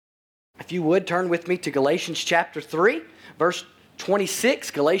If you would, turn with me to Galatians chapter 3, verse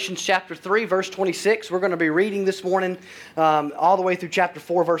 26. Galatians chapter 3, verse 26. We're going to be reading this morning all the way through chapter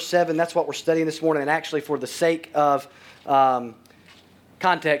 4, verse 7. That's what we're studying this morning. And actually, for the sake of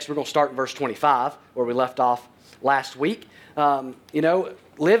context, we're going to start in verse 25, where we left off last week.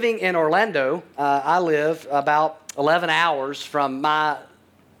 Living in Orlando, I live about 11 hours from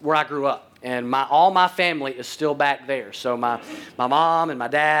where I grew up. And all my family is still back there. So my mom and my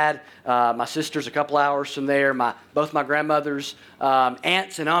dad, my sister's a couple hours from there, both my grandmothers,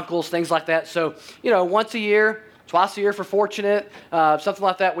 aunts and uncles, things like that. So, once a year, twice a year for fortunate, something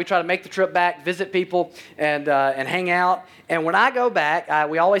like that, we try to make the trip back, visit people, and hang out. And when I go back,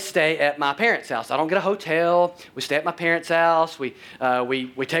 we always stay at my parents' house. I don't get a hotel. We stay at my parents' house. We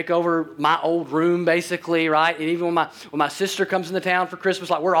take over my old room, basically, right? And even when my sister comes into town for Christmas,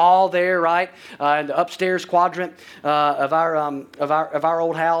 like we're all there, right, in the upstairs quadrant of our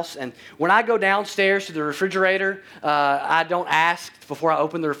old house. And when I go downstairs to the refrigerator, I don't ask before I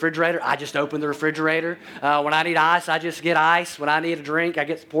open the refrigerator. I just open the refrigerator. When I need ice, I just get ice. When I need a drink, I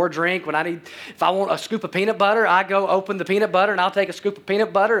pour a drink. If I want a scoop of peanut butter, I go open the peanut butter and I'll take a scoop of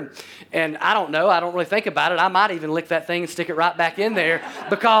peanut butter. And I don't know. I don't really think about it. I might even lick that thing and stick it right back in there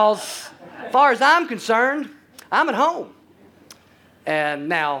because, as far as I'm concerned, I'm at home. And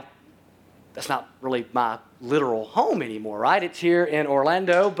now, that's not really my literal home anymore, right? It's here in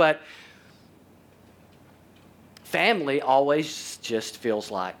Orlando, but family always just feels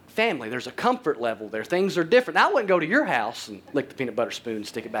like family. There's a comfort level there. Things are different. Now, I wouldn't go to your house and lick the peanut butter spoon and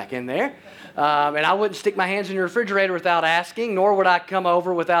stick it back in there. And I wouldn't stick my hands in your refrigerator without asking, nor would I come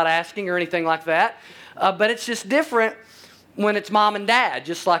over without asking or anything like that. But it's just different when it's mom and dad,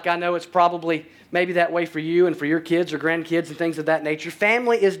 just like I know it's probably maybe that way for you and for your kids or grandkids and things of that nature.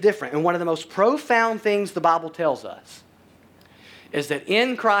 Family is different. And one of the most profound things the Bible tells us is that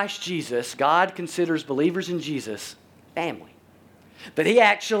in Christ Jesus, God considers believers in Jesus family. That He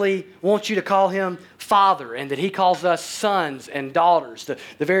actually wants you to call Him Father, and that He calls us sons and daughters, the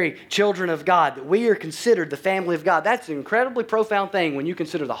very children of God, that we are considered the family of God. That's an incredibly profound thing when you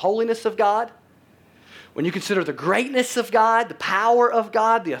consider the holiness of God, when you consider the greatness of God, the power of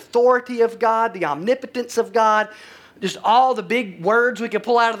God, the authority of God, the omnipotence of God, just all the big words we can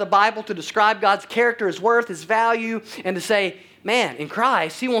pull out of the Bible to describe God's character, His worth, His value, and to say, man, in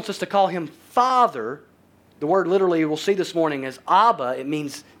Christ, He wants us to call Him Father. The word literally we'll see this morning is Abba. It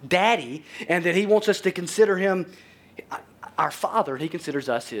means daddy, and that He wants us to consider Him our Father, and He considers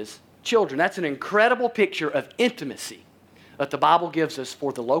us His children. That's an incredible picture of intimacy that the Bible gives us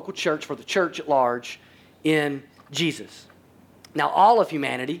for the local church, for the church at large in Jesus. Now, all of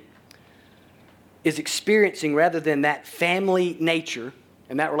humanity is experiencing, rather than that family nature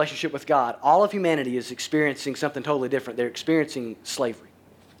and that relationship with God, all of humanity is experiencing something totally different. They're experiencing slavery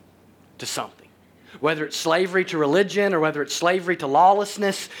to something. Whether it's slavery to religion or whether it's slavery to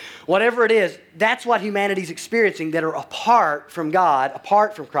lawlessness, whatever it is, that's what humanity's experiencing that are apart from God,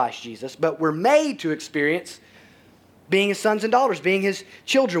 apart from Christ Jesus. But we're made to experience being His sons and daughters, being His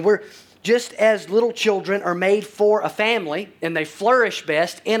children. We're just as little children are made for a family, and they flourish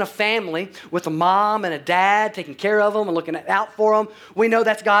best in a family with a mom and a dad taking care of them and looking out for them. We know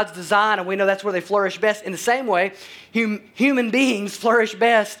that's God's design, and we know that's where they flourish best. In the same way, human beings flourish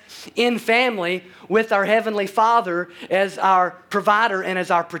best in family with our Heavenly Father as our provider and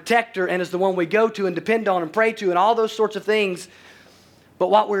as our protector and as the one we go to and depend on and pray to and all those sorts of things. But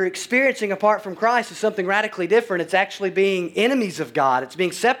what we're experiencing apart from Christ is something radically different. It's actually being enemies of God. It's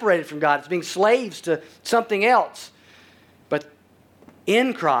being separated from God. It's being slaves to something else. But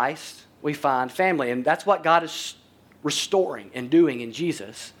in Christ, we find family. And that's what God is restoring and doing in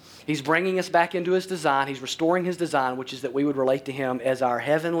Jesus. He's bringing us back into His design. He's restoring His design, which is that we would relate to Him as our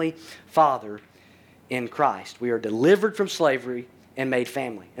Heavenly Father in Christ. We are delivered from slavery and made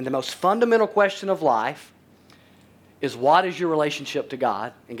family. And the most fundamental question of life is, what is your relationship to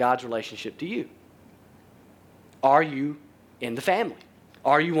God and God's relationship to you? Are you in the family?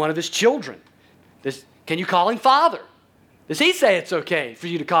 Are you one of His children? Can you call Him Father? Does He say it's okay for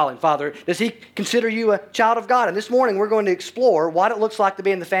you to call Him Father? Does He consider you a child of God? And this morning we're going to explore what it looks like to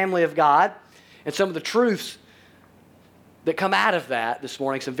be in the family of God and some of the truths that come out of that this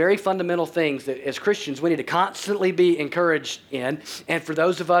morning, some very fundamental things that as Christians we need to constantly be encouraged in. And for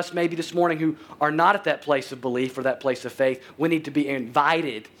those of us maybe this morning who are not at that place of belief or that place of faith, we need to be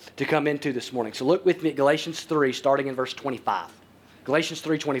invited to come into this morning. So look with me at Galatians 3, starting in verse 25. Galatians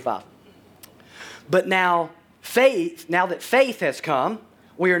 3:25. But now that faith has come,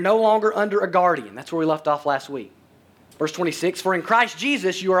 we are no longer under a guardian. That's where we left off last week. Verse 26, for in Christ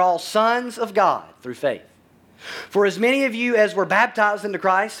Jesus you are all sons of God through faith. For as many of you as were baptized into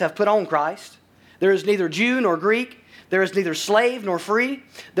Christ have put on Christ. There is neither Jew nor Greek. There is neither slave nor free.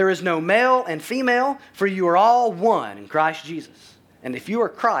 There is no male and female, for you are all one in Christ Jesus. And if you are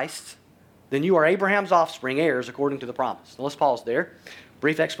Christ's, then you are Abraham's offspring, heirs according to the promise. Now let's pause there.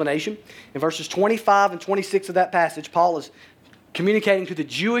 Brief explanation. In verses 25 and 26 of that passage, Paul is communicating to the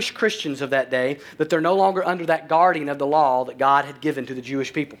Jewish Christians of that day that they're no longer under that guardian of the law that God had given to the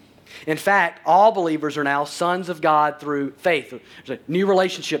Jewish people. In fact, all believers are now sons of God through faith. There's a new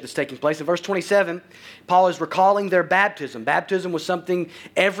relationship that's taking place. In verse 27, Paul is recalling their baptism. Baptism was something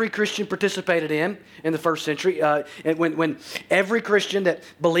every Christian participated in the first century. And when every Christian that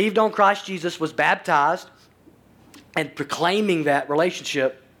believed on Christ Jesus was baptized and proclaiming that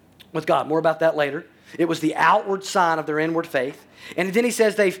relationship with God. More about that later. It was the outward sign of their inward faith. And then he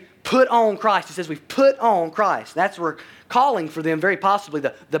says they've put on Christ. He says we've put on Christ. That's where calling for them very possibly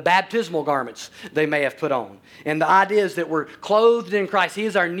the baptismal garments they may have put on. And the idea is that we're clothed in Christ. He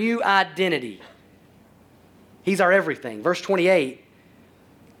is our new identity. He's our everything. Verse 28,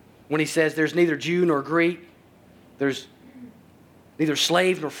 when he says there's neither Jew nor Greek, there's neither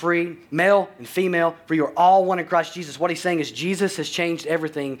slave nor free, male and female, for you are all one in Christ Jesus. What he's saying is Jesus has changed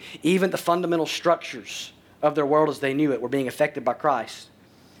everything. Even the fundamental structures of their world as they knew it were being affected by Christ.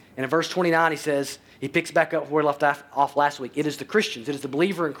 And in verse 29 he says, he picks back up where we left off last week. It is the Christians, it is the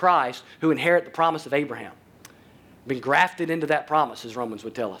believer in Christ who inherit the promise of Abraham. Been grafted into that promise, as Romans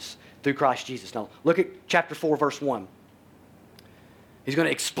would tell us, through Christ Jesus. Now, look at chapter 4, verse 1. He's going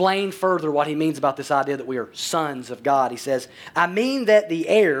to explain further what he means about this idea that we are sons of God. He says, I mean that the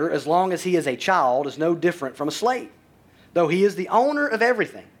heir, as long as he is a child, is no different from a slave, though he is the owner of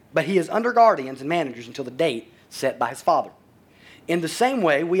everything, but he is under guardians and managers until the date set by his father. In the same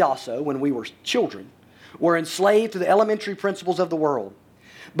way, we also, when we were children, were enslaved to the elementary principles of the world.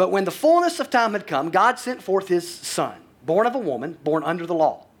 But when the fullness of time had come, God sent forth his Son, born of a woman, born under the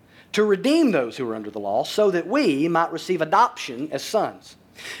law, to redeem those who are under the law, so that we might receive adoption as sons.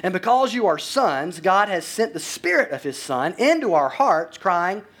 And because you are sons, God has sent the Spirit of his Son into our hearts,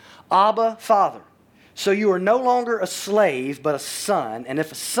 crying, Abba, Father. So you are no longer a slave, but a son, and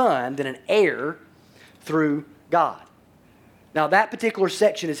if a son, then an heir through God. Now, that particular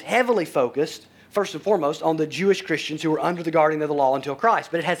section is heavily focused, first and foremost, on the Jewish Christians who were under the guardian of the law until Christ.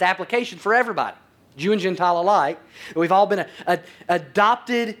 But it has application for everybody, Jew and Gentile alike. We've all been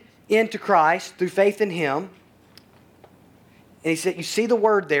adopted into Christ through faith in him. And he said, you see the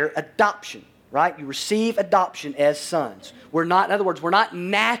word there, adoption, right? You receive adoption as sons. In other words, we're not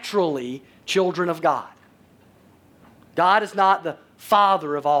naturally children of God. God is not the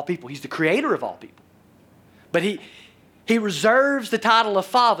father of all people. He's the creator of all people. But he reserves the title of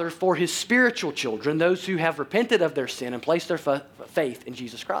Father for his spiritual children, those who have repented of their sin and placed their faith in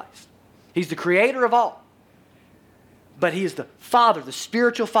Jesus Christ. He's the creator of all. But he is the Father, the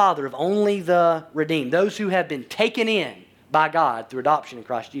spiritual Father of only the redeemed, those who have been taken in by God through adoption in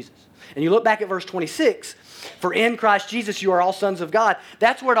Christ Jesus. And you look back at verse 26, for in Christ Jesus you are all sons of God.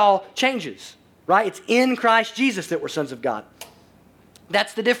 That's where it all changes, right? It's in Christ Jesus that we're sons of God.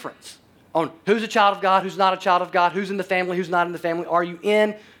 That's the difference on who's a child of God, who's not a child of God, who's in the family, who's not in the family. Are you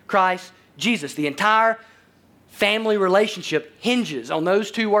in Christ Jesus? The entire family relationship hinges on those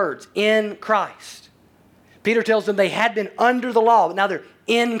two words, in Christ. Peter tells them they had been under the law, but now they're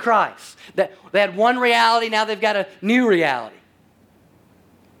in Christ. That they had one reality, now they've got a new reality.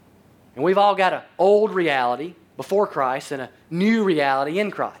 And we've all got an old reality before Christ and a new reality in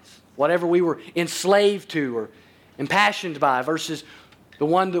Christ. Whatever we were enslaved to or impassioned by versus the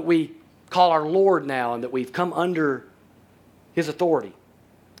one that we call our Lord now and that we've come under his authority.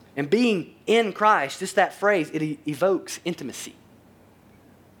 And being in Christ, just that phrase, it evokes intimacy.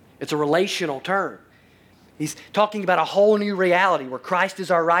 It's a relational term. He's talking about a whole new reality where Christ is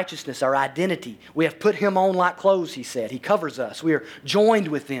our righteousness, our identity. We have put him on like clothes, he said. He covers us. We are joined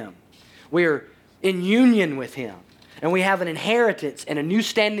with him. We are in union with him. And we have an inheritance and a new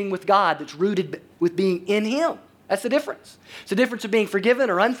standing with God that's rooted with being in him. That's the difference. It's the difference of being forgiven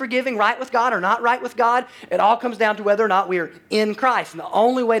or unforgiving, right with God or not right with God. It all comes down to whether or not we are in Christ. And the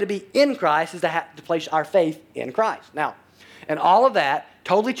only way to be in Christ is to place our faith in Christ. Now, and all of that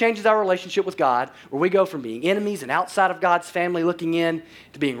totally changes our relationship with God, where we go from being enemies and outside of God's family looking in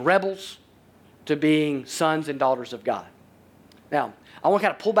to being rebels to being sons and daughters of God. Now, I want to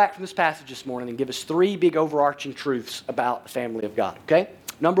kind of pull back from this passage this morning and give us three big overarching truths about the family of God, okay?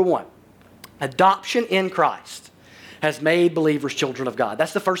 Number one, adoption in Christ has made believers children of God.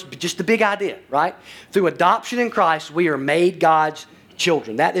 That's the first, just the big idea, right? Through adoption in Christ, we are made God's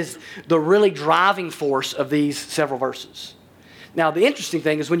children. That is the really driving force of these several verses. Now, the interesting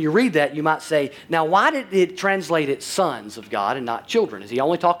thing is when you read that, you might say, now, why did it translate it sons of God and not children? Is he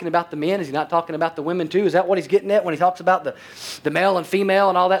only talking about the men? Is he not talking about the women too? Is that what he's getting at when he talks about the male and female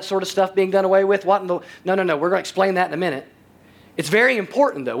and all that sort of stuff being done away with? No. We're going to explain that in a minute. It's very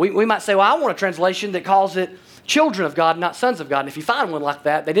important, though. We might say, well, I want a translation that calls it children of God, not sons of God. And if you find one like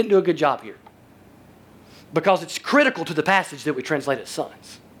that, they didn't do a good job here. Because it's critical to the passage that we translate as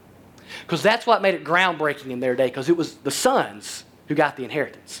sons. Because that's what made it groundbreaking in their day, because it was the sons who got the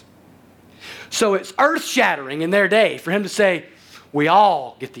inheritance. So it's earth-shattering in their day for him to say, we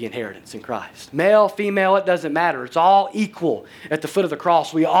all get the inheritance in Christ. Male, female, it doesn't matter. It's all equal at the foot of the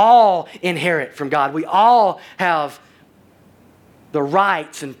cross. We all inherit from God. We all have the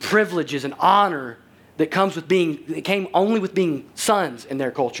rights and privileges and honor that came only with being sons in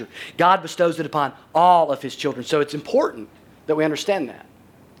their culture. God bestows it upon all of his children. So it's important that we understand that.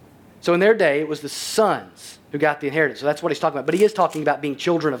 So in their day, it was the sons who got the inheritance. So that's what he's talking about. But he is talking about being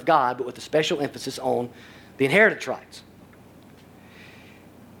children of God, but with a special emphasis on the inheritance rights.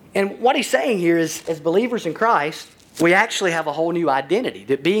 And what he's saying here is, as believers in Christ, we actually have a whole new identity.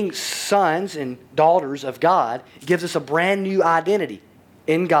 That being sons and daughters of God gives us a brand new identity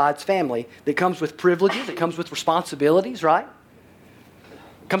in God's family that comes with privileges, it comes with responsibilities, right?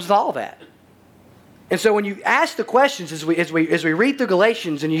 It comes with all that. And so when you ask the questions as we read through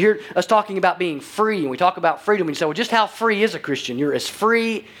Galatians and you hear us talking about being free and we talk about freedom, and you say, well, just how free is a Christian? You're as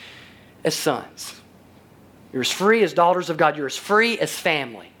free as sons. You're as free as daughters of God. You're as free as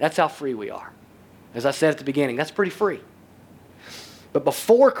family. That's how free we are. As I said at the beginning, that's pretty free. But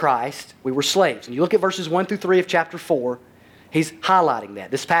before Christ, we were slaves. And you look at verses 1 through 3 of chapter 4, he's highlighting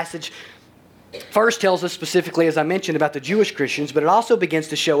that. This passage first tells us specifically, as I mentioned, about the Jewish Christians, but it also begins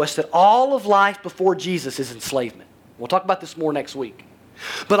to show us that all of life before Jesus is enslavement. We'll talk about this more next week.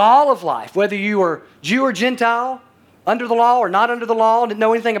 But all of life, whether you are Jew or Gentile, under the law or not under the law, didn't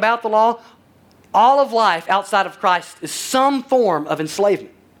know anything about the law, all of life outside of Christ is some form of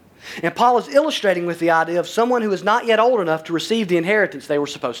enslavement. And Paul is illustrating with the idea of someone who is not yet old enough to receive the inheritance they were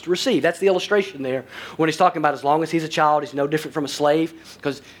supposed to receive. That's the illustration there when he's talking about as long as he's a child, he's no different from a slave,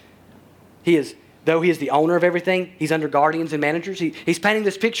 because though he is the owner of everything, he's under guardians and managers. He's painting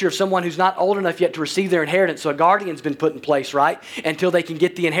this picture of someone who's not old enough yet to receive their inheritance. So a guardian's been put in place, right, until they can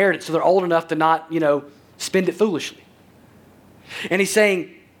get the inheritance. So they're old enough to not, spend it foolishly. And he's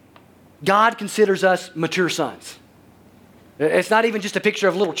saying, God considers us mature sons. It's not even just a picture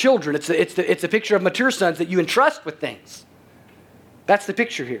of little children. It's a picture of mature sons that you entrust with things. That's the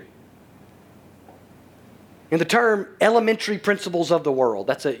picture here. And the term elementary principles of the world,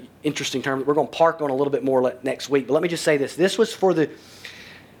 that's an interesting term that we're going to park on a little bit more next week. But let me just say this. This was for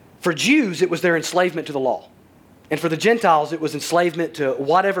Jews, it was their enslavement to the law. And for the Gentiles, it was enslavement to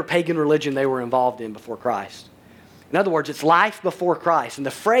whatever pagan religion they were involved in before Christ. In other words, it's life before Christ. And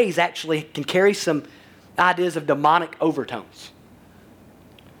the phrase actually can carry some ideas of demonic overtones.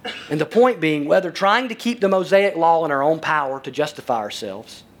 And the point being, whether trying to keep the Mosaic law in our own power to justify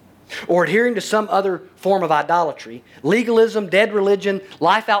ourselves, or adhering to some other form of idolatry, legalism, dead religion,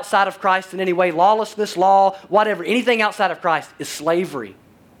 life outside of Christ in any way, lawlessness, law, whatever, anything outside of Christ is slavery.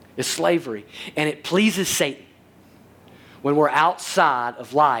 Is slavery. And it pleases Satan when we're outside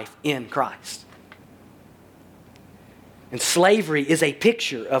of life in Christ. And slavery is a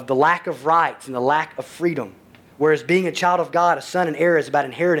picture of the lack of rights and the lack of freedom. Whereas being a child of God, a son and heir, is about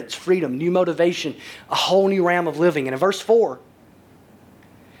inheritance, freedom, new motivation, a whole new realm of living. And in verse 4,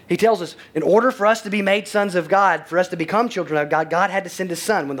 he tells us, in order for us to be made sons of God, for us to become children of God, God had to send His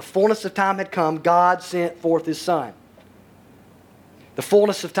Son. When the fullness of time had come, God sent forth His Son. The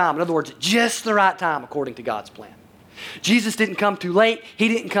fullness of time. In other words, just the right time according to God's plan. Jesus didn't come too late. He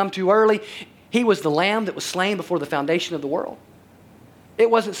didn't come too early. He was the Lamb that was slain before the foundation of the world.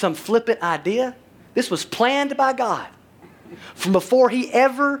 It wasn't some flippant idea. This was planned by God. From before He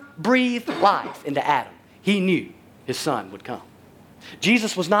ever breathed life into Adam, He knew His Son would come.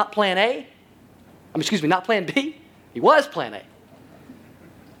 Jesus was not plan A. Not plan B. He was plan A.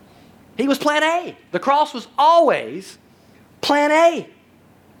 He was plan A. The cross was always plan A.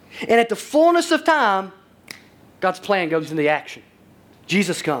 And at the fullness of time, God's plan goes into action.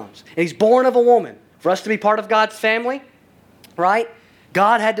 Jesus comes. And He's born of a woman. For us to be part of God's family, right?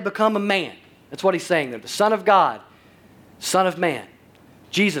 God had to become a man. That's what He's saying there. The Son of God, Son of Man.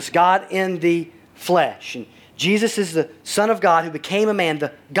 Jesus, God in the flesh. And Jesus is the Son of God who became a man,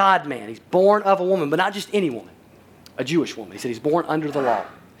 the God-man. He's born of a woman, but not just any woman, a Jewish woman. He said He's born under the law.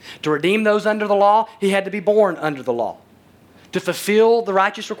 To redeem those under the law, He had to be born under the law. To fulfill the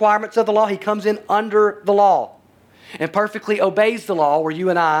righteous requirements of the law, He comes in under the law and perfectly obeys the law where you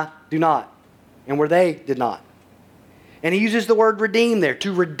and I do not and where they did not. And he uses the word redeem there,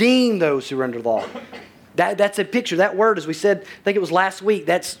 to redeem those who are under the law. That's a picture. That word, as we said, I think it was last week,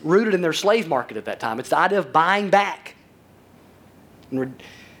 that's rooted in their slave market at that time. It's the idea of buying back. And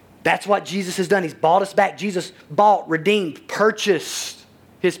that's what Jesus has done. He's bought us back. Jesus bought, redeemed, purchased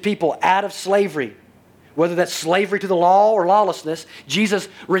his people out of slavery. Whether that's slavery to the law or lawlessness, Jesus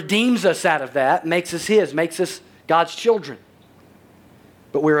redeems us out of that, makes us his, makes us God's children.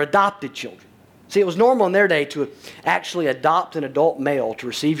 But we're adopted children. See, it was normal in their day to actually adopt an adult male to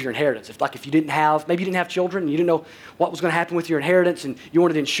receive your inheritance. If you didn't have, maybe you didn't have children, and you didn't know what was going to happen with your inheritance, and you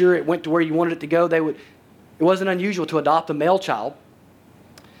wanted to ensure it went to where you wanted it to go, it wasn't unusual to adopt a male child,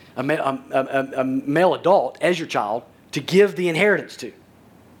 a male adult as your child, to give the inheritance to.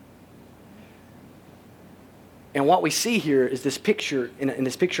 And what we see here is this picture, in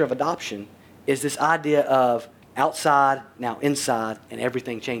this picture of adoption, is this idea of outside, now inside, and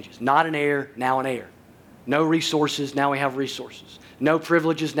everything changes. Not an heir, now an heir. No resources, now we have resources. No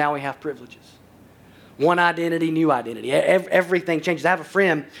privileges, now we have privileges. One identity, new identity. Everything changes. I have a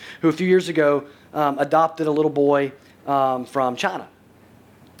friend who a few years ago adopted a little boy from China.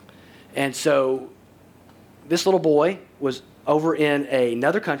 And so this little boy was over in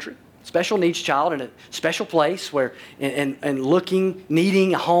another country, special needs child in a special place where, and looking,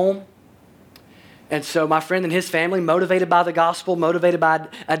 needing a home. And so my friend and his family, motivated by the gospel, motivated by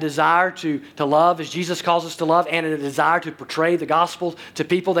a desire to love as Jesus calls us to love, and a desire to portray the gospel to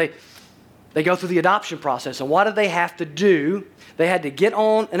people, they go through the adoption process. And what did they have to do? They had to get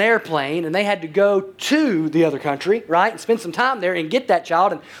on an airplane, and they had to go to the other country, right, and spend some time there and get that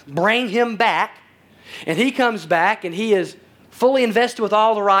child and bring him back. And he comes back, and he is fully invested with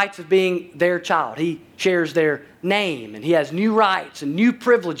all the rights of being their child. He shares their name, and he has new rights and new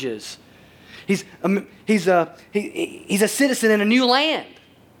privileges. He's a citizen in a new land.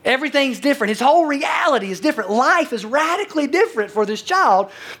 Everything's different. His whole reality is different. Life is radically different for this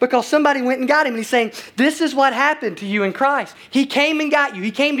child because somebody went and got him. And he's saying, this is what happened to you in Christ. He came and got you.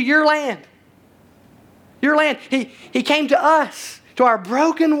 He came to your land. Your land. He came to us, to our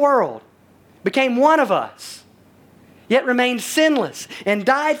broken world, became one of us, yet remained sinless and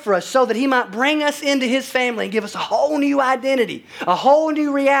died for us so that he might bring us into his family and give us a whole new identity, a whole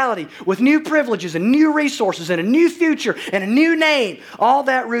new reality with new privileges and new resources and a new future and a new name, all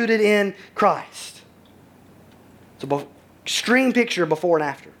that rooted in Christ. It's an extreme picture before and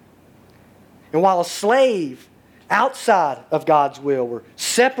after. And while a slave outside of God's will were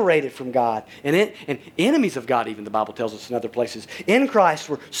separated from God and enemies of God, even the Bible tells us in other places, in Christ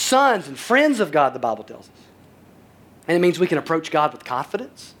were sons and friends of God, the Bible tells us. And it means we can approach God with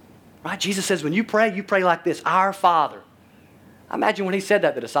confidence. Right? Jesus says when you pray like this, Our Father. I imagine when he said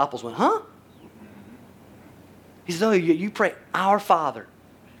that, the disciples went, huh? He says, oh, you pray, Our Father.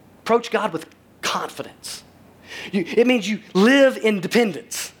 Approach God with confidence. It means you live in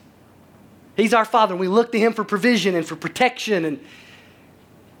dependence. He's our Father, and we look to him for provision and for protection. And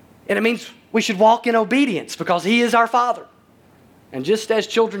it means we should walk in obedience because he is our Father. And just as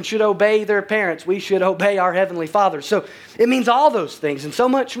children should obey their parents, we should obey our Heavenly Father. So it means all those things and so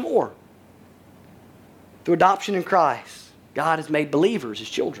much more. Through adoption in Christ, God has made believers his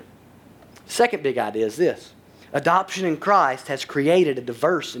children. Second big idea is this. Adoption in Christ has created a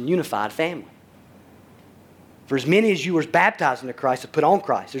diverse and unified family. For as many as you were baptized into Christ have put on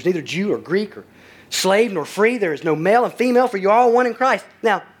Christ. There's neither Jew or Greek or slave nor free. There is no male and female, for you are all one in Christ.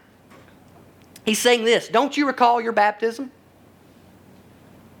 Now, he's saying this. Don't you recall your baptism?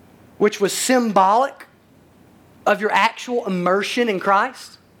 Which was symbolic of your actual immersion in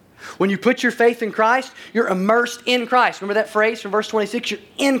Christ. When you put your faith in Christ, you're immersed in Christ. Remember that phrase from verse 26? You're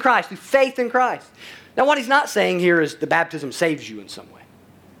in Christ, through faith in Christ. Now what he's not saying here is the baptism saves you in some way.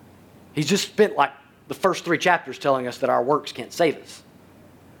 He's just spent like the first 3 chapters telling us that our works can't save us.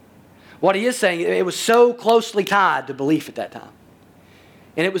 What he is saying, it was so closely tied to belief at that time.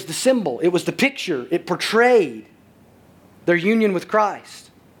 And it was the symbol, it was the picture, it portrayed their union with Christ.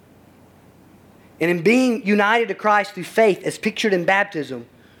 And in being united to Christ through faith, as pictured in baptism,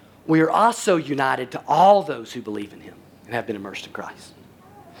 we are also united to all those who believe in him and have been immersed in Christ.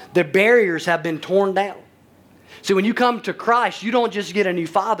 The barriers have been torn down. See, when you come to Christ, you don't just get a new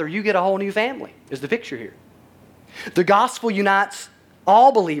father, you get a whole new family, is the picture here. The gospel unites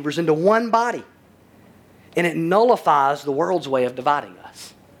all believers into one body, and it nullifies the world's way of dividing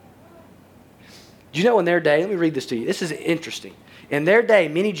us. Do you know in their day, let me read this to you. This is interesting. In their day,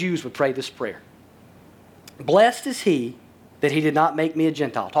 many Jews would pray this prayer. Blessed is he that he did not make me a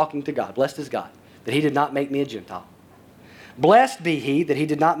Gentile. Talking to God. Blessed is God that he did not make me a Gentile. Blessed be he that he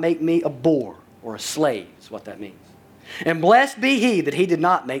did not make me a boor or a slave is what that means. And blessed be he that he did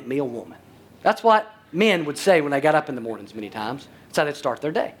not make me a woman. That's what men would say when they got up in the mornings many times. That's how they'd start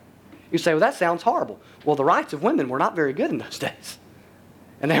their day. You say, well, that sounds horrible. Well, the rights of women were not very good in those days.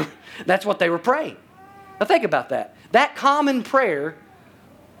 And that's what they were praying. Now think about that. That common prayer,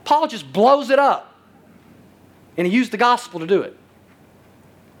 Paul just blows it up. And he used the gospel to do it.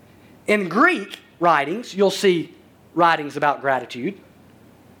 In Greek writings, you'll see writings about gratitude.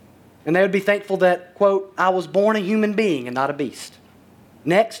 And they would be thankful that, quote, I was born a human being and not a beast.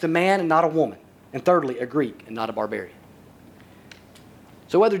 Next, a man and not a woman. And thirdly, a Greek and not a barbarian.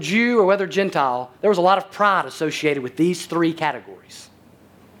 So whether Jew or whether Gentile, there was a lot of pride associated with these three categories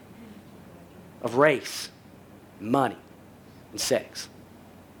of race, money, and sex.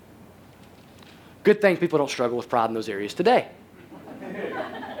 Good thing people don't struggle with pride in those areas today.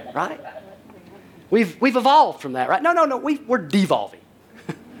 Right? We've evolved from that, right? No, we're devolving.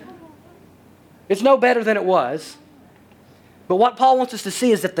 It's no better than it was. But what Paul wants us to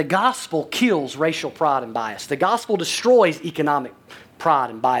see is that the gospel kills racial pride and bias. The gospel destroys economic pride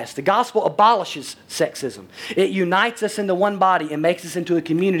and bias. The gospel abolishes sexism. It unites us into one body and makes us into a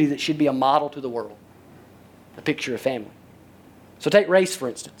community that should be a model to the world. A picture of family. So take race, for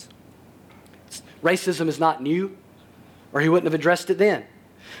instance. Racism is not new, or he wouldn't have addressed it then.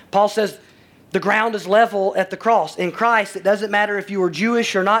 Paul says the ground is level at the cross. In Christ, it doesn't matter if you are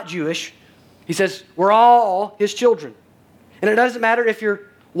Jewish or not Jewish. He says we're all his children. And it doesn't matter if you're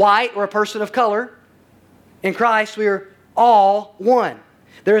white or a person of color. In Christ, we are all one.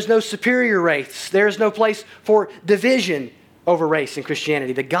 There is no superior race. There is no place for division over race in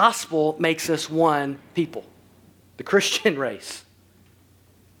Christianity. The gospel makes us one people. The Christian race.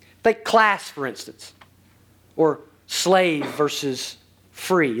 Take class, for instance, or slave versus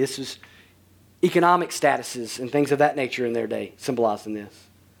free. This is economic statuses and things of that nature in their day symbolized in this.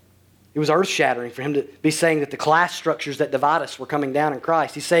 It was earth-shattering for him to be saying that the class structures that divide us were coming down in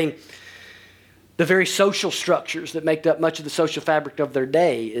Christ. He's saying the very social structures that make up much of the social fabric of their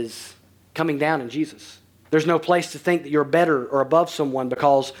day is coming down in Jesus. There's no place to think that you're better or above someone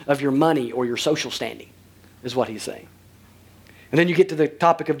because of your money or your social standing, is what he's saying. And then you get to the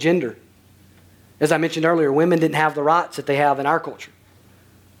topic of gender. As I mentioned earlier, women didn't have the rights that they have in our culture.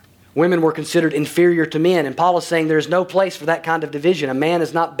 Women were considered inferior to men, and Paul is saying there's no place for that kind of division. A man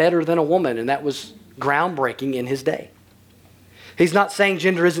is not better than a woman, and that was groundbreaking in his day. He's not saying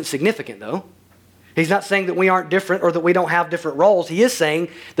gender isn't significant, though. He's not saying that we aren't different or that we don't have different roles. He is saying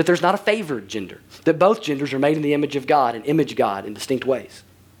that there's not a favored gender, that both genders are made in the image of God and image God in distinct ways.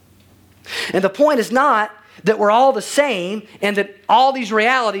 And the point is not that we're all the same and that all these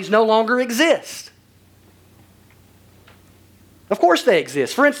realities no longer exist. Of course they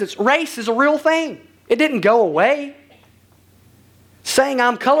exist. For instance, race is a real thing. It didn't go away. Saying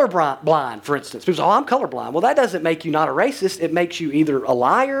I'm colorblind, for instance. People say, oh, I'm colorblind. Well, that doesn't make you not a racist. It makes you either a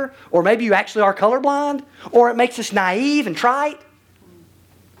liar, or maybe you actually are colorblind, or it makes us naive and trite.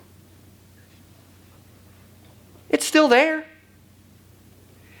 It's still there.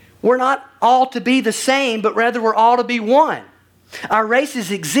 We're not all to be the same, but rather we're all to be one. Our races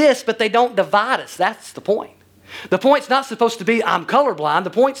exist, but they don't divide us. That's the point. The point's not supposed to be I'm colorblind.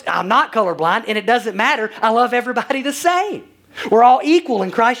 The point's I'm not colorblind, and it doesn't matter. I love everybody the same. We're all equal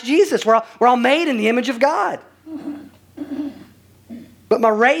in Christ Jesus. We're all made in the image of God. But my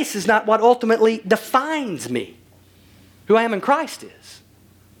race is not what ultimately defines me. Who I am in Christ is.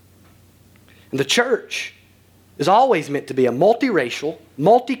 And the church is always meant to be a multiracial,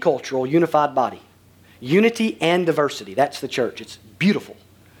 multicultural, unified body. Unity and diversity. That's the church. It's beautiful.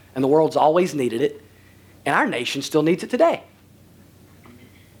 And the world's always needed it. And our nation still needs it today.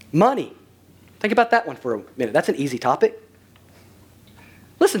 Money. Think about that one for a minute. That's an easy topic.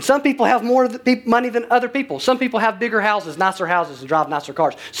 Listen, some people have more money than other people. Some people have bigger houses, nicer houses, and drive nicer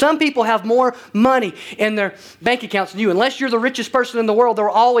cars. Some people have more money in their bank accounts than you. Unless you're the richest person in the world, there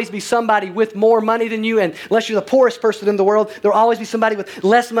will always be somebody with more money than you. And unless you're the poorest person in the world, there will always be somebody with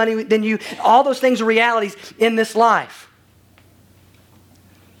less money than you. All those things are realities in this life.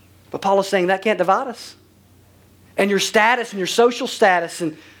 But Paul is saying that can't divide us. And your status and your social status,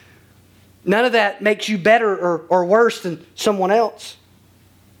 and none of that makes you better or worse than someone else.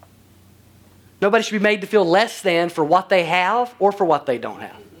 Nobody should be made to feel less than for what they have or for what they don't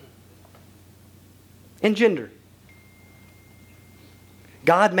have. And gender.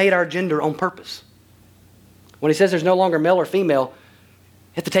 God made our gender on purpose. When he says there's no longer male or female,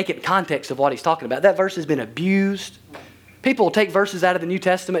 you have to take it in context of what he's talking about. That verse has been abused. People will take verses out of the New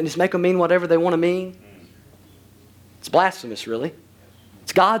Testament and just make them mean whatever they want to mean. It's blasphemous, really.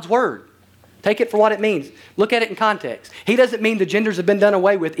 It's God's word. Take it for what it means. Look at it in context. He doesn't mean the genders have been done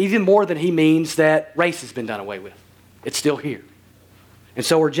away with even more than he means that race has been done away with. It's still here. And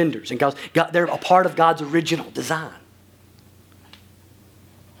so are genders. And they're a part of God's original design.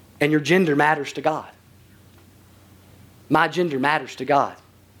 And your gender matters to God. My gender matters to God.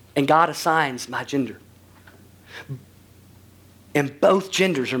 And God assigns my gender. And both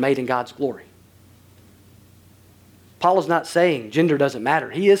genders are made in God's glory. Paul is not saying gender doesn't matter.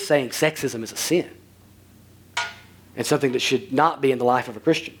 He is saying sexism is a sin. And something that should not be in the life of a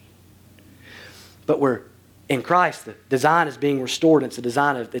Christian. But we're in Christ, the design is being restored. It's a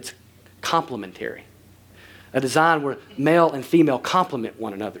design it's complementary. A design where male and female complement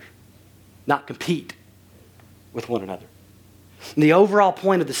one another, not compete with one another. And the overall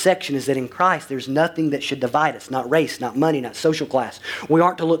point of the section is that in Christ, there's nothing that should divide us, not race, not money, not social class. We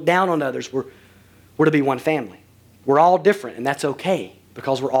aren't to look down on others. We're to be one family. We're all different, and that's okay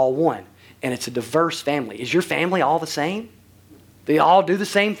because we're all one. And it's a diverse family. Is your family all the same? Do you all do the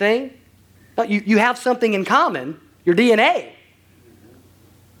same thing? No, you have something in common, your DNA.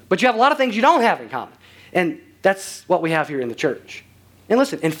 But you have a lot of things you don't have in common. And that's what we have here in the church. And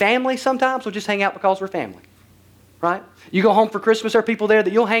listen, in family, sometimes we'll just hang out because we're family. Right? You go home for Christmas, there are people there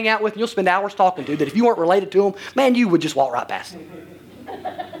that you'll hang out with and you'll spend hours talking to that if you weren't related to them, man, you would just walk right past them.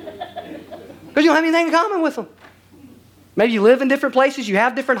 Because you don't have anything in common with them. Maybe you live in different places, you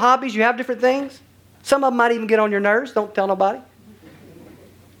have different hobbies, you have different things. Some of them might even get on your nerves. Don't tell nobody.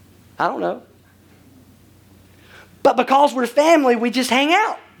 I don't know. But because we're family, we just hang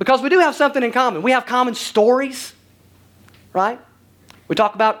out. Because we do have something in common. We have common stories, right? We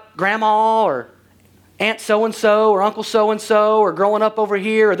talk about grandma or Aunt so-and-so or Uncle so-and-so or growing up over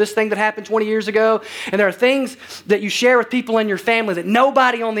here or this thing that happened 20 years ago. And there are things that you share with people in your family that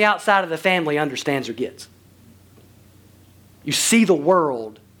nobody on the outside of the family understands or gets. You see the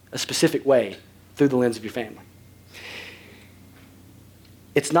world a specific way through the lens of your family.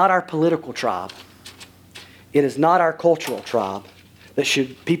 It's not our political tribe. It is not our cultural tribe that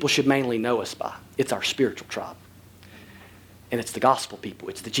people should mainly know us by. It's our spiritual tribe. And it's the gospel people.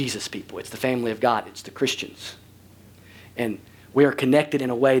 It's the Jesus people. It's the family of God. It's the Christians. And we are connected in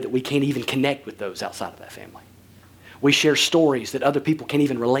a way that we can't even connect with those outside of that family. We share stories that other people can't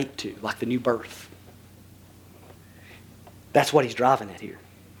even relate to, like the new birth. That's what he's driving at here.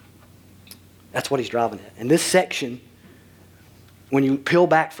 That's what he's driving at. And this section, when you peel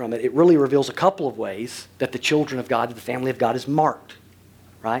back from it, it really reveals a couple of ways that the children of God, the family of God, is marked.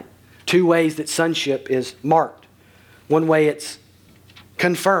 Right? 2 ways that sonship is marked. One way it's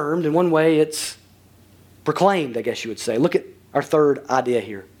confirmed, and one way it's proclaimed, I guess you would say. Look at our third idea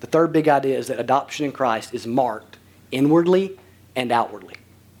here. The third big idea is that adoption in Christ is marked inwardly and outwardly.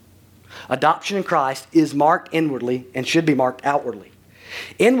 Adoption in Christ is marked inwardly and should be marked outwardly.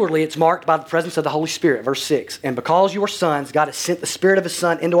 Inwardly, it's marked by the presence of the Holy Spirit. Verse 6, and because you are sons, God has sent the Spirit of His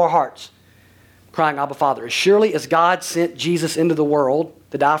Son into our hearts, crying, Abba, Father. As surely as God sent Jesus into the world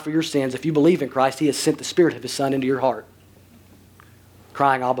to die for your sins, if you believe in Christ, He has sent the Spirit of His Son into your heart,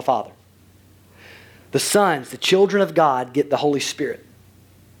 crying, Abba, Father. The sons, the children of God, get the Holy Spirit.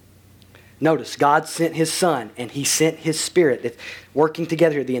 Notice, God sent His Son, and He sent His Spirit. It's working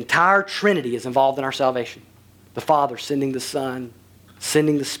together here. The entire Trinity is involved in our salvation. The Father sending the Son,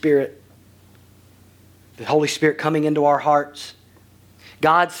 sending the Spirit, the Holy Spirit coming into our hearts.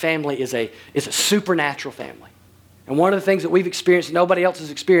 God's family is a supernatural family. And one of the things that we've experienced that nobody else has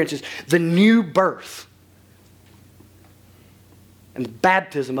experienced is the new birth and the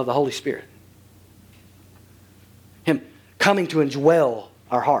baptism of the Holy Spirit. Him coming to indwell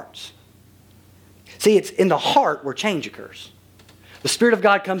our hearts. See, it's in the heart where change occurs. The Spirit of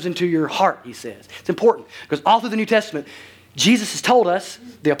God comes into your heart, he says. It's important because all through the New Testament, Jesus has told us,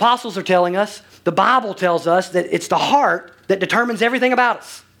 the apostles are telling us, the Bible tells us that it's the heart that determines everything about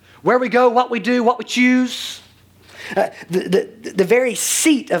us. Where we go, what we do, what we choose. The very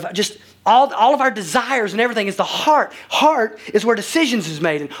seat of just all of our desires and everything is the heart. Heart is where decisions is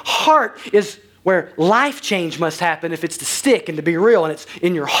made. And heart is where life change must happen if it's to stick and to be real. And it's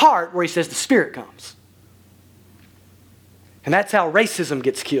in your heart where he says the Spirit comes. And that's how racism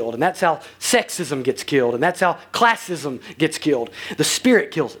gets killed. And that's how sexism gets killed. And that's how classism gets killed. The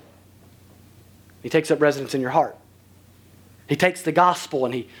Spirit kills it. He takes up residence in your heart. He takes the gospel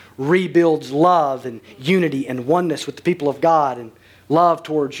and he rebuilds love and unity and oneness with the people of God and love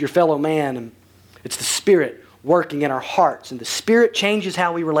towards your fellow man. And it's the Spirit working in our hearts. And the Spirit changes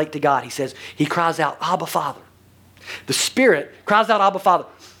how we relate to God. He says, he cries out, Abba, Father. The Spirit cries out, Abba, Father,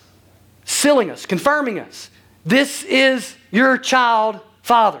 sealing us, confirming us. This is your child,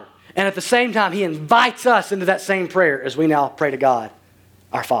 Father. And at the same time, he invites us into that same prayer as we now pray to God,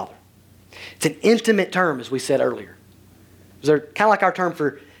 our Father. It's an intimate term, as we said earlier. They're kind of like our term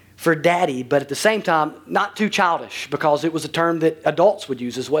for for daddy, but at the same time, not too childish, because it was a term that adults would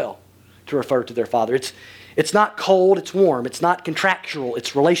use as well to refer to their father. It's not cold, it's warm. It's not contractual,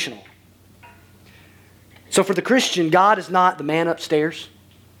 it's relational. So for the Christian, God is not the man upstairs.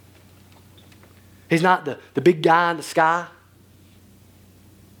 He's not the big guy in the sky.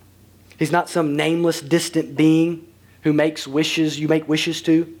 He's not some nameless, distant being who makes wishes you make wishes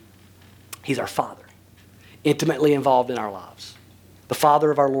to. He's our Father, intimately involved in our lives. The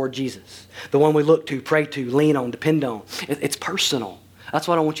Father of our Lord Jesus, the one we look to, pray to, lean on, depend on. It's personal. That's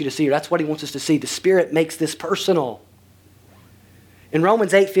what I want you to see. That's what he wants us to see. The Spirit makes this personal. In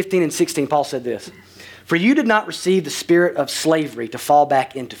Romans 8:15 and 16, Paul said this, "For you did not receive the spirit of slavery to fall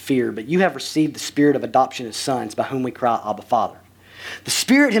back into fear, but you have received the spirit of adoption as sons, by whom we cry, Abba, Father. The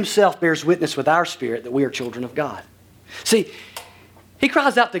Spirit himself bears witness with our spirit that we are children of God." See, he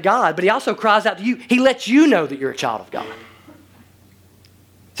cries out to God, but he also cries out to you. He lets you know that you're a child of God.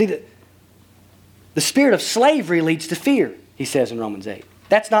 See, the spirit of slavery leads to fear, he says in Romans 8.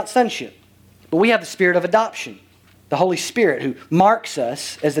 That's not sonship. But we have the spirit of adoption, the Holy Spirit who marks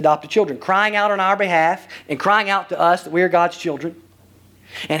us as adopted children, crying out on our behalf and crying out to us that we are God's children.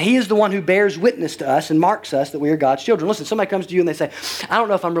 And he is the one who bears witness to us and marks us that we are God's children. Listen, somebody comes to you and they say, "I don't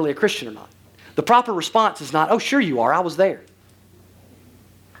know if I'm really a Christian or not." The proper response is not, "Oh, sure you are. I was there.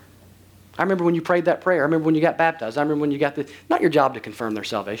 I remember when you prayed that prayer. I remember when you got baptized. I remember when you got the..." Not your job to confirm their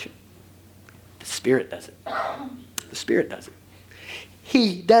salvation. The Spirit does it. The Spirit does it.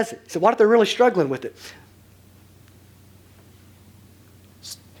 He does it. So what if they're really struggling with it?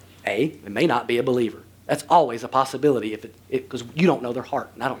 A, they may not be a believer. That's always a possibility because you don't know their heart,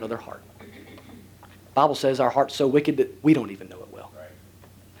 and I don't know their heart. The Bible says our heart's so wicked that we don't even know it well. Right.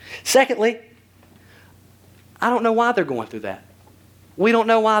 Secondly, I don't know why they're going through that. We don't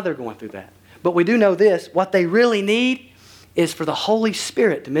know why they're going through that. But we do know this. What they really need is for the Holy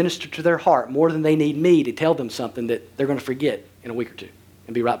Spirit to minister to their heart more than they need me to tell them something that they're going to forget in a week or two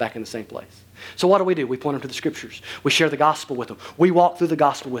and be right back in the same place. So what do? We point them to the Scriptures. We share the gospel with them. We walk through the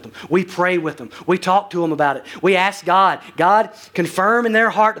gospel with them. We pray with them. We talk to them about it. We ask God, "God, confirm in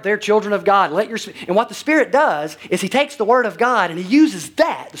their heart that they're children of God." And what the Spirit does is he takes the Word of God and he uses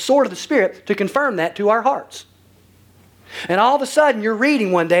that, the sword of the Spirit, to confirm that to our hearts. And all of a sudden you're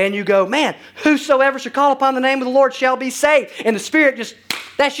reading one day and you go, "Man, whosoever shall call upon the name of the Lord shall be saved." And the Spirit just,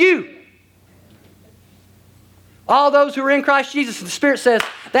 that's you. All those who are in Christ Jesus, and the Spirit says,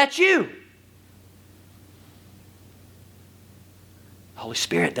 that's you. The Holy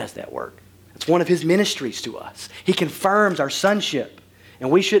Spirit does that work. It's one of his ministries to us. He confirms our sonship. And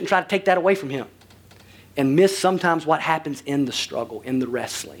we shouldn't try to take that away from him and miss sometimes what happens in the struggle, in the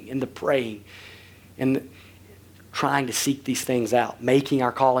wrestling, in the praying, in trying to seek these things out, making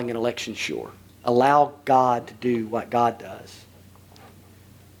our calling and election sure. Allow God to do what God does.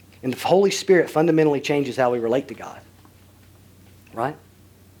 And the Holy Spirit fundamentally changes how we relate to God. Right?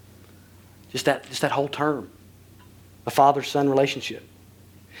 Just that whole term. A father-son relationship.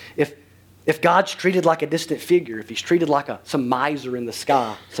 If God's treated like a distant figure, if he's treated like some miser in the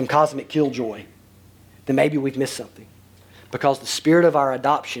sky, some cosmic killjoy, then maybe we've missed something. Because the spirit of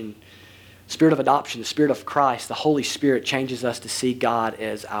adoption, the Spirit of Christ, the Holy Spirit changes us to see God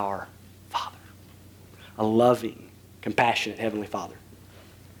as our Father. A loving, compassionate Heavenly Father.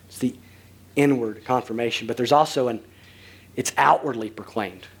 It's the inward confirmation, but there's also it's outwardly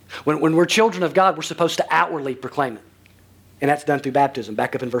proclaimed. When we're children of God, we're supposed to outwardly proclaim it. And that's done through baptism,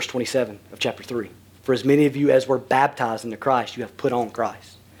 back up in verse 27 of chapter 3. "For as many of you as were baptized into Christ, you have put on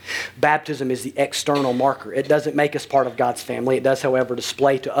Christ." Baptism is the external marker. It doesn't make us part of God's family. It does, however,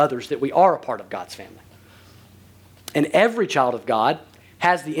 display to others that we are a part of God's family. And every child of God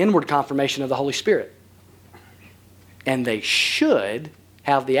has the inward confirmation of the Holy Spirit. And they should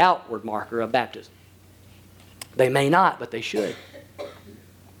have the outward marker of baptism. They may not, but they should.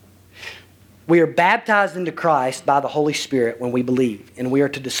 We are baptized into Christ by the Holy Spirit when we believe, and we are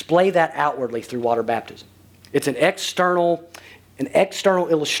to display that outwardly through water baptism. It's an external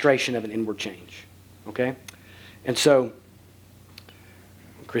illustration of an inward change. Okay? And so,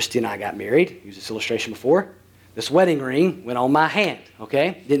 when Christy and I got married, used this illustration before, this wedding ring went on my hand.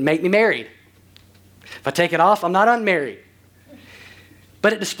 Okay? Didn't make me married. If I take it off, I'm not unmarried.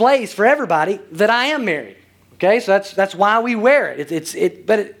 But it displays for everybody that I am married. Okay? So that's why we wear it.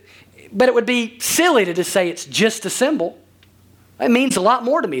 But it would be silly to just say it's just a symbol. It means a lot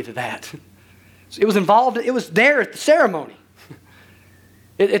more to me than that. It was there at the ceremony.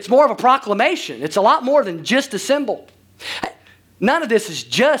 It's more of a proclamation. It's a lot more than just a symbol. None of this is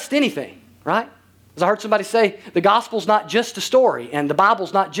just anything, right? As I heard somebody say, the gospel's not just a story, and the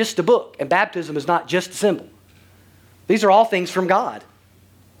Bible's not just a book, and baptism is not just a symbol. These are all things from God.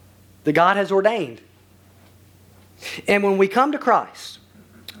 that God has ordained. And when we come to Christ,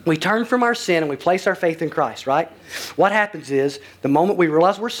 we turn from our sin and we place our faith in Christ, right? What happens is, the moment we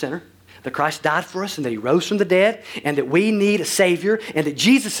realize we're a sinner, that Christ died for us and that He rose from the dead, and that we need a Savior, and that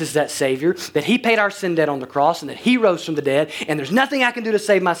Jesus is that Savior, that He paid our sin debt on the cross, and that He rose from the dead, and there's nothing I can do to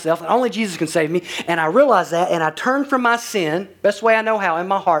save myself, and only Jesus can save me, and I realize that, and I turn from my sin, best way I know how, in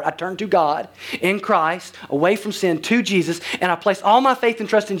my heart, I turn to God, in Christ, away from sin, to Jesus, and I place all my faith and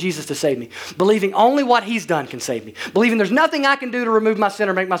trust in Jesus to save me, believing only what He's done can save me, believing there's nothing I can do to remove my sin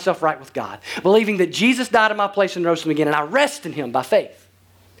or make myself right with God, believing that Jesus died in my place and rose from again, and I rest in Him by faith.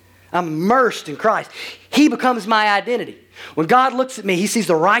 I'm immersed in Christ. He becomes my identity. When God looks at me, He sees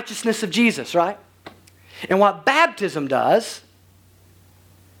the righteousness of Jesus, right? And what baptism does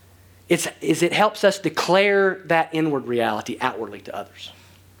is it helps us declare that inward reality outwardly to others.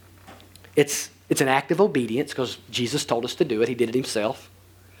 It's an act of obedience because Jesus told us to do it. He did it Himself.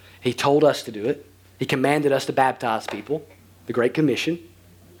 He told us to do it. He commanded us to baptize people, the Great Commission.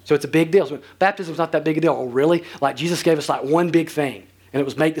 So it's a big deal. So baptism's not that big a deal. Oh, really? Like Jesus gave us like one big thing. And it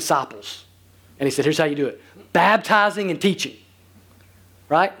was make disciples. And He said, here's how you do it. Baptizing and teaching.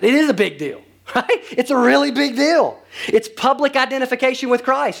 Right? It is a big deal. Right? It's a really big deal. It's public identification with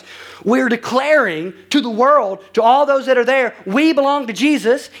Christ. We're declaring to the world, to all those that are there, we belong to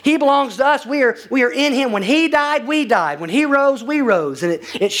Jesus. He belongs to us. We are in Him. When He died, we died. When He rose, we rose. And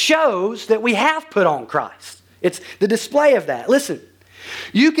it shows that we have put on Christ. It's the display of that. Listen,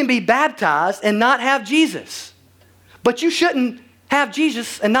 you can be baptized and not have Jesus. But you shouldn't have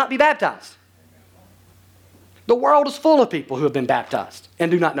Jesus and not be baptized. The world is full of people who have been baptized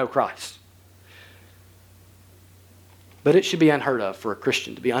and do not know Christ. But it should be unheard of for a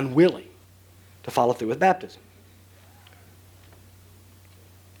Christian to be unwilling to follow through with baptism.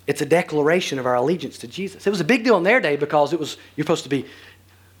 It's a declaration of our allegiance to Jesus. It was a big deal in their day because you're supposed to be,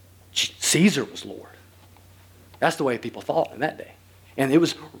 Caesar was Lord. That's the way people thought in that day. And it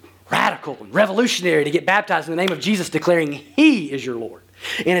was radical and revolutionary to get baptized in the name of Jesus, declaring He is your Lord.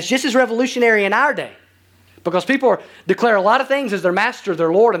 And it's just as revolutionary in our day because people declare a lot of things as their master,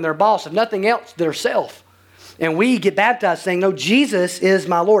 their Lord, and their boss, and nothing else, their self. And we get baptized saying, no, Jesus is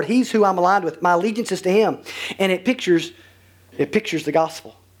my Lord. He's who I'm aligned with. My allegiance is to Him. And it pictures the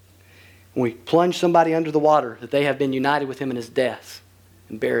gospel. When we plunge somebody under the water, that they have been united with Him in His death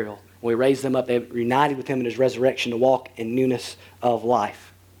and burial. When we raise them up, they're united with Him in His resurrection to walk in newness of life.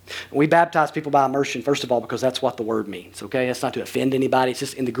 We baptize people by immersion, first of all, because that's what the word means, okay? That's not to offend anybody. It's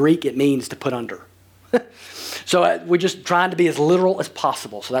just in the Greek, it means to put under. So we're just trying to be as literal as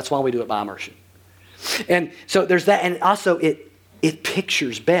possible. So that's why we do it by immersion. And so there's that. And also it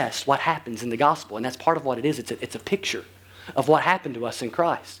pictures best what happens in the gospel. And that's part of what it is. It's a picture of what happened to us in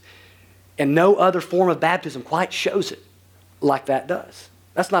Christ. And no other form of baptism quite shows it like that does.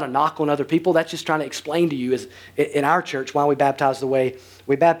 That's not a knock on other people. That's just trying to explain to you in our church why we baptize the way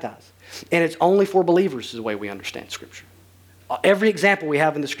we baptize. And it's only for believers is the way we understand Scripture. Every example we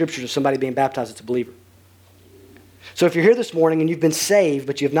have in the Scriptures of somebody being baptized, it's a believer. So if you're here this morning and you've been saved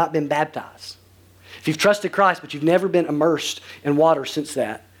but you have not been baptized, if you've trusted Christ but you've never been immersed in water since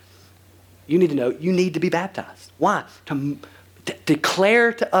that, you need to know you need to be baptized. Why? To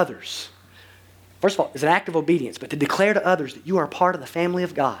declare to others. First of all, it's an act of obedience, but to declare to others that you are part of the family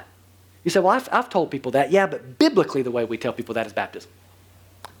of God. You say, well, I've told people that. Yeah, but biblically the way we tell people that is baptism.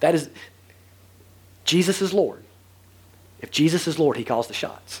 That is, Jesus is Lord. If Jesus is Lord, He calls the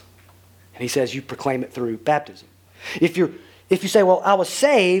shots. And He says you proclaim it through baptism. If you say, well, I was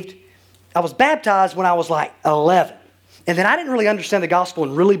saved, I was baptized when I was like 11. And then I didn't really understand the gospel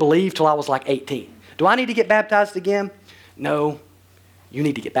and really believe till I was like 18. Do I need to get baptized again? No, you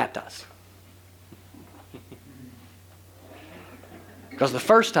need to get baptized. Because the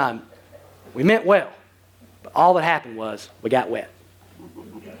first time, we meant well, but all that happened was we got wet.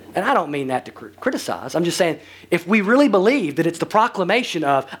 And I don't mean that to criticize. I'm just saying, if we really believe that it's the proclamation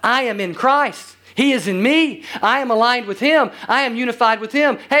of, I am in Christ, He is in me, I am aligned with Him, I am unified with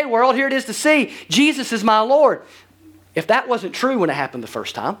Him. Hey world, here it is to see, Jesus is my Lord. If that wasn't true when it happened the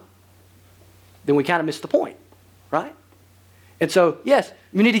first time, then we kind of missed the point, right? And so, yes,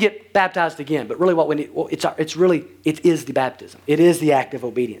 we need to get baptized again. But really what we need, it is the baptism. It is the act of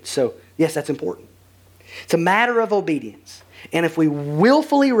obedience. So, yes, that's important. It's a matter of obedience. And if we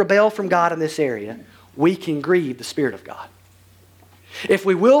willfully rebel from God in this area, we can grieve the Spirit of God. If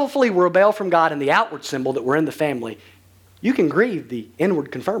we willfully rebel from God in the outward symbol that we're in the family, you can grieve the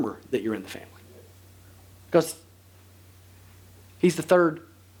inward confirmer that you're in the family. Because He's the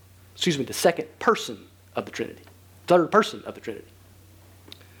second person of the Trinity. Third person of the Trinity.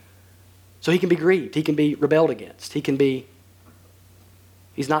 So He can be grieved. He can be rebelled against. He can be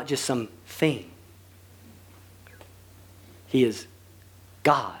He's not just some thing. He is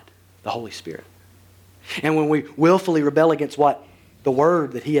God, the Holy Spirit. And when we willfully rebel against what the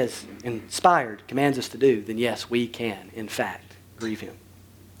Word that He has inspired commands us to do, then yes, we can, in fact, grieve Him.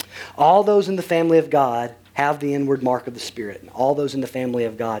 All those in the family of God have the inward mark of the Spirit, and all those in the family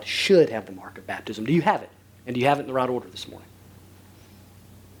of God should have the mark of baptism. Do you have it? And do you have it in the right order this morning?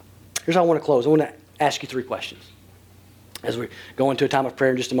 Here's how I want to close. I want to ask you 3 questions as we go into a time of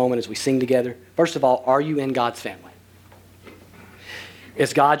prayer in just a moment, as we sing together. First of all, are you in God's family?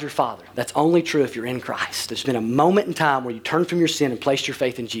 Is God your Father? That's only true if you're in Christ. There's been a moment in time where you turned from your sin and placed your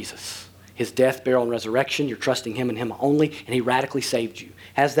faith in Jesus. His death, burial, and resurrection. You're trusting Him and Him only, and He radically saved you.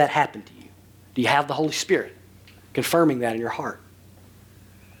 Has that happened to you? Do you have the Holy Spirit confirming that in your heart?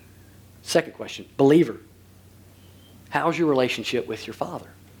 Second question, believer. How's your relationship with your Father?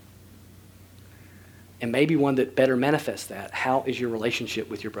 And maybe one that better manifests that, how is your relationship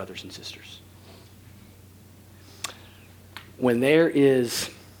with your brothers and sisters? When there is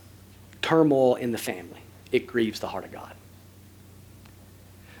turmoil in the family, it grieves the heart of God.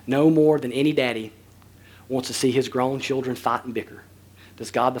 No more than any daddy wants to see his grown children fight and bicker,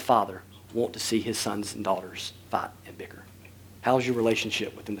 does God the Father want to see His sons and daughters fight and bicker. How's your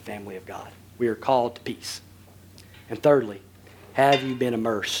relationship within the family of God? We are called to peace. And thirdly, have you been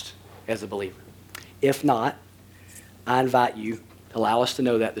immersed as a believer? If not, I invite you to allow us to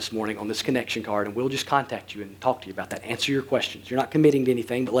know that this morning on this connection card, and we'll just contact you and talk to you about that. Answer your questions. You're not committing to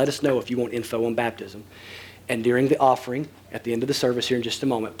anything, but let us know if you want info on baptism. And during the offering, at the end of the service here in just a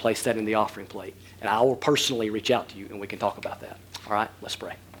moment, place that in the offering plate. And I will personally reach out to you and we can talk about that. All right, let's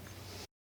pray.